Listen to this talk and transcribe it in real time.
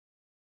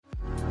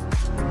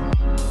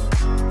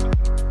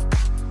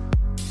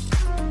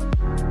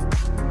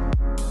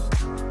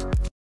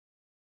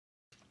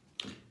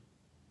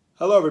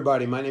Hello,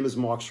 everybody. My name is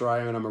Mark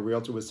Schreier, and I'm a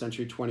realtor with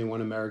Century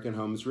 21 American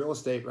Homes Real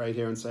Estate right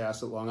here in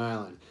Syosset, Long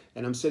Island.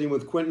 And I'm sitting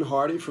with Quentin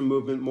Hardy from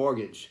Movement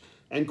Mortgage.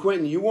 And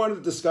Quentin, you wanted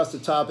to discuss the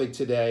topic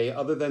today,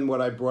 other than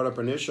what I brought up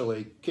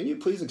initially. Can you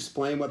please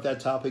explain what that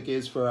topic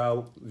is for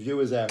our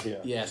viewers out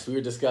here? Yes, we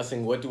were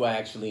discussing what do I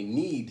actually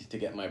need to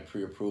get my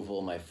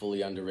pre-approval, my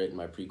fully underwritten,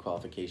 my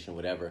pre-qualification,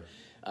 whatever.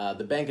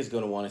 The bank is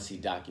going to want to see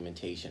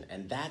documentation,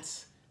 and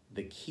that's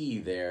the key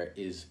there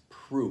is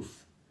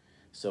proof.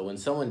 So when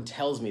someone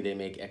tells me they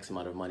make X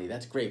amount of money,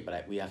 that's great,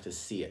 but we have to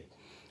see it.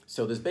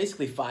 So there's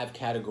basically 5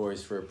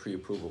 categories for a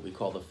pre-approval. We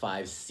call the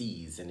 5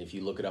 C's, and if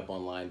you look it up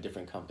online,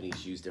 different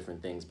companies use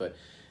different things. But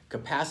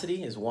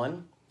capacity is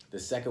 1. The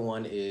second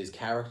one is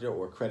character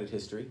or credit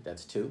history.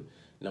 That's 2.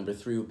 Number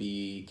 3 would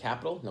be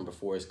capital. Number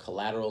 4 is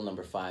collateral.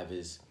 Number 5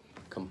 is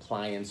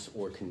compliance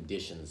or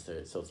conditions.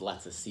 So it's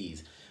lots of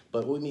C's.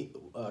 But what we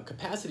mean,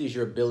 capacity is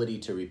your ability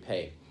to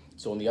repay.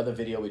 So in the other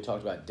video, we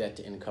talked about debt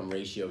to income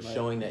ratio, right,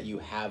 showing that you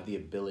have the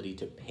ability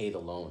to pay the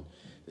loan.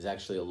 There's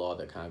actually a law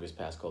that Congress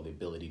passed called the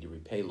ability to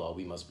repay law.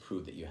 We must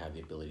prove that you have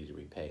the ability to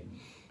repay.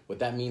 What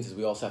that means is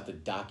we also have to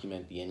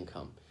document the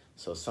income.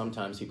 So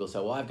sometimes people say,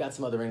 well, I've got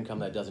some other income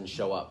that doesn't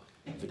show up.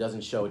 If it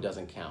doesn't show, it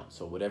doesn't count.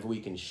 So whatever we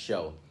can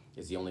show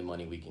is the only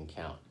money we can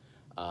count.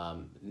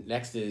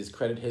 Next is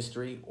credit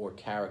history or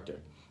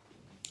character.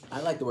 I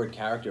like the word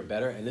character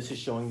better, and this is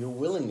showing your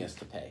willingness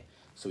to pay.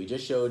 So we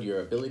just showed your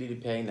ability to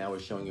pay, now we're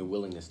showing your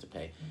willingness to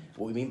pay.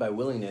 What we mean by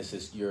willingness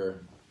is your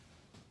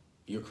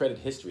credit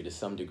history to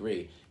some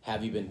degree.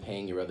 Have you been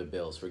paying your other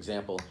bills? For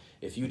example,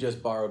 if you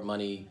just borrowed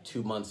money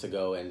 2 months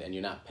ago and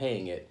you're not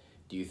paying it,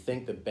 do you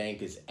think the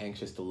bank is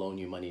anxious to loan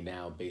you money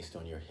now based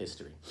on your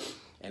history?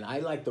 And I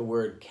like the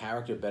word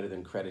character better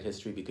than credit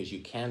history because you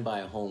can buy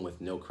a home with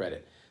no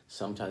credit.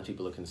 Sometimes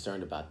people are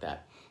concerned about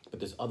that. But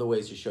there's other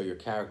ways to show your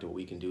character. What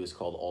we can do is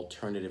called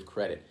alternative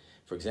credit.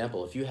 For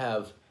example, if you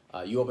have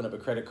you opened up a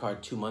credit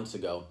card 2 months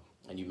ago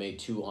and you made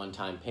 2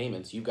 on-time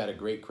payments, you've got a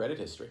great credit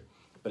history.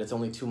 But it's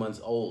only 2 months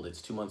old, it's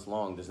 2 months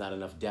long, there's not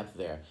enough depth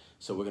there.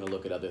 So we're gonna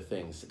look at other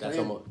things. Can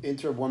I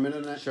interrupt 1 minute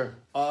on that? Sure.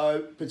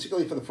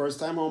 Particularly for the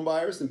first-time home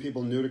buyers and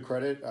people new to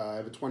credit. I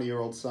have a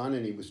 20-year-old son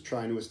and he was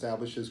trying to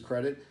establish his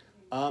credit.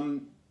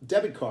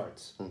 Debit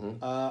cards.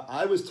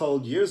 I was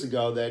told years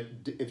ago that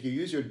if you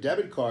use your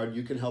debit card,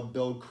 you can help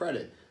build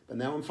credit. But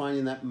now I'm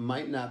finding that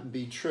might not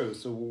be true.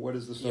 So what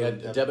is the story?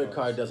 Yeah, debit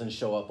card doesn't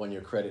show up on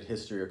your credit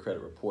history or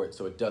credit report,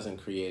 so it doesn't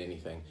create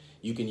anything.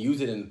 You can use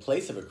it in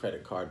place of a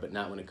credit card, but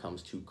not when it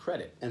comes to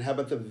credit. And how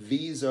about the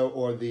Visa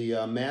or the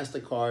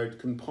MasterCard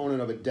component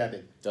of a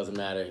debit? Doesn't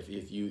matter.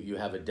 If you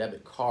have a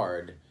debit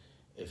card,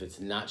 if it's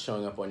not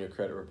showing up on your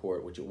credit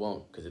report, which it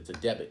won't because it's a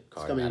debit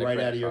card. It's coming right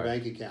out of your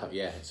bank account.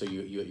 Yeah, so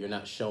you're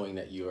not showing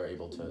that you are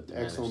able to manage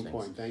Excellent things.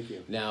 point, thank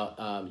you.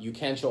 Now, you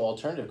can show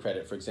alternative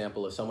credit. For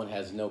example, if someone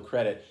has no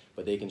credit,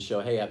 but they can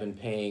show, hey, I've been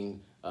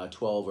paying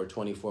 12 or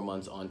 24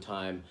 months on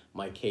time,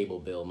 my cable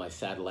bill, my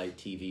satellite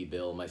TV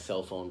bill, my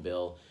cell phone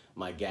bill,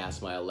 my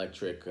gas, my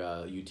electric,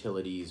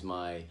 utilities,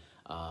 my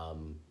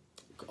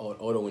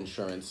auto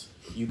insurance.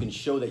 You can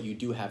show that you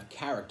do have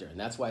character, and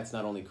that's why it's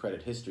not only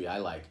credit history. I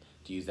like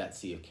to use that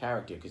C of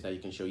character because now you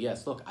can show,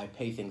 yes, look, I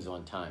pay things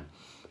on time.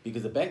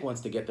 Because the bank wants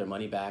to get their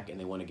money back and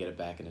they want to get it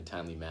back in a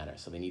timely manner.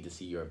 So they need to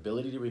see your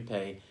ability to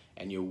repay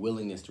and your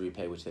willingness to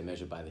repay, which they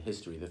measure by the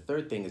history. The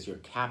third thing is your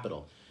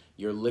capital,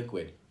 your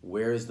liquid.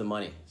 Where is the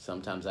money?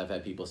 Sometimes I've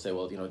had people say,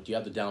 well, do you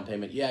have the down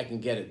payment? Yeah, I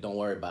can get it. Don't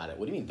worry about it.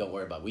 What do you mean don't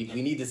worry about it?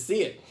 We need to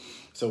see it.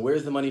 So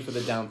where's the money for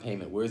the down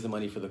payment? Where's the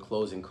money for the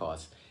closing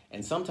costs?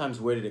 And sometimes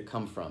where did it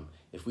come from?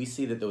 If we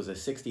see that there was a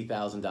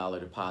 $60,000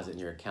 deposit in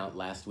your account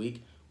last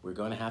week, we're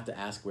going to have to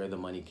ask where the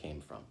money came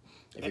from.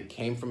 If it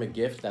came from a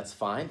gift, that's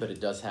fine, but it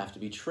does have to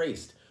be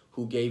traced.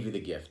 Who gave you the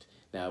gift?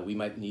 Now, we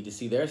might need to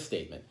see their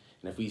statement.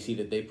 And if we see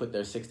that they put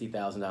their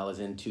 $60,000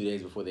 in 2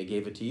 days before they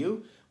gave it to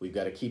you, we've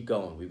got to keep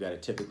going. We've got to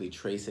typically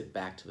trace it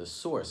back to the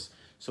source.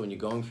 So when you're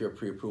going for your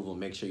pre-approval,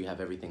 make sure you have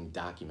everything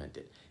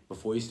documented.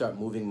 Before you start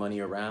moving money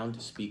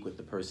around, speak with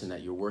the person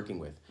that you're working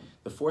with.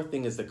 The fourth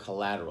thing is the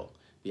collateral,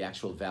 the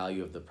actual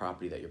value of the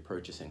property that you're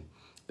purchasing.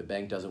 The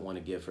bank doesn't want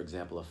to give, for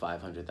example, a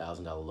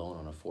 $500,000 loan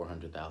on a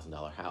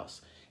 $400,000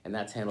 house. And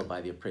that's handled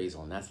by the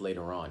appraisal, and that's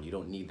later on. You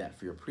don't need that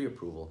for your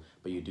pre-approval,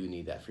 but you do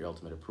need that for your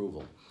ultimate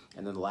approval.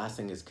 And then the last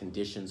thing is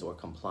conditions or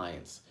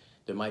compliance.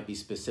 There might be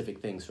specific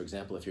things. For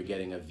example, if you're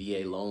getting a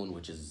VA loan,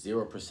 which is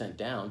 0%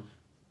 down,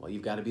 well,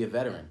 you've got to be a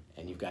veteran,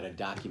 and you've got to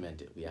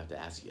document it. We have to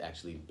ask you,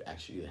 actually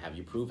have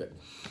you prove it.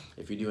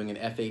 If you're doing an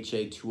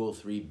FHA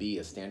 203B,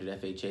 a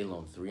standard FHA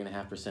loan,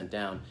 3.5%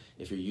 down,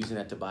 if you're using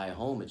that to buy a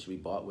home, it should be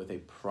bought with a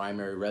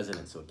primary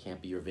residence, so it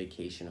can't be your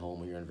vacation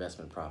home or your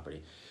investment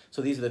property.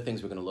 So these are the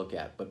things we're going to look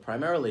at. But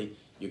primarily,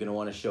 you're going to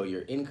want to show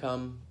your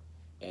income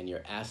and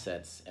your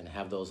assets and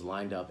have those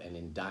lined up and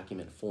in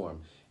document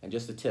form. And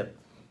just a tip,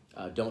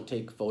 don't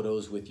take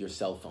photos with your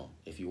cell phone.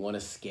 If you want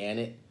to scan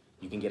it,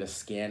 you can get a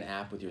scan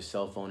app with your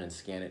cell phone and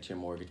scan it to your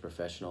mortgage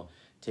professional.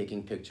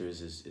 Taking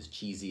pictures is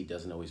cheesy,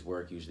 doesn't always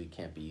work, usually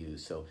can't be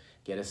used. So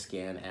get a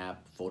scan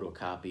app,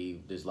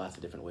 photocopy, there's lots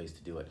of different ways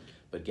to do it.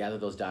 But gather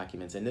those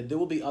documents, and there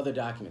will be other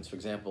documents. For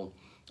example,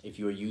 If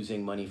you are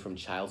using money from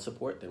child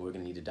support, then we're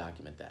going to need to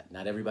document that.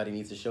 Not everybody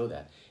needs to show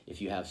that.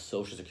 If you have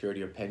Social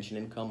Security or pension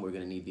income, we're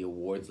going to need the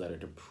awards letter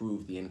to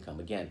prove the income.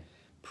 Again,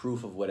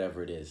 proof of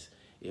whatever it is.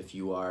 If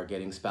you are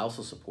getting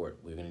spousal support,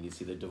 we're going to need to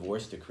see the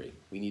divorce decree.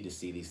 We need to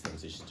see these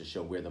things just to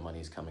show where the money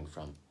is coming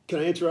from. Can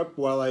I interrupt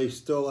while I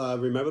still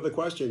remember the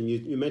question?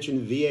 You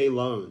mentioned VA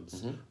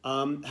loans.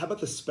 How about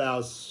the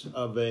spouse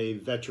of a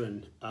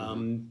veteran?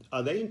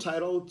 Are they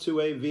entitled to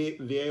a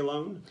VA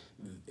loan?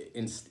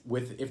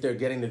 If they're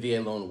getting the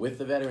VA loan with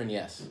the veteran,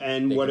 yes.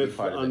 And what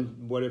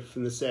if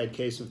in the sad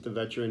case if the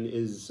veteran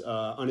is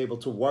unable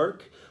to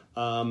work?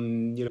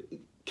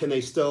 Can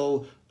they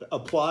still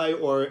apply,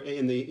 or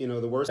in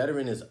the worst?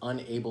 Veteran is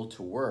unable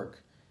to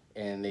work,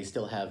 and they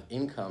still have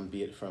income,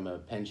 be it from a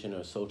pension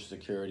or Social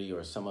Security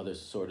or some other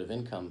sort of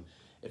income.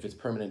 If it's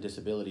permanent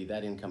disability,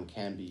 that income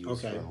can be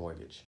used for a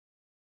mortgage.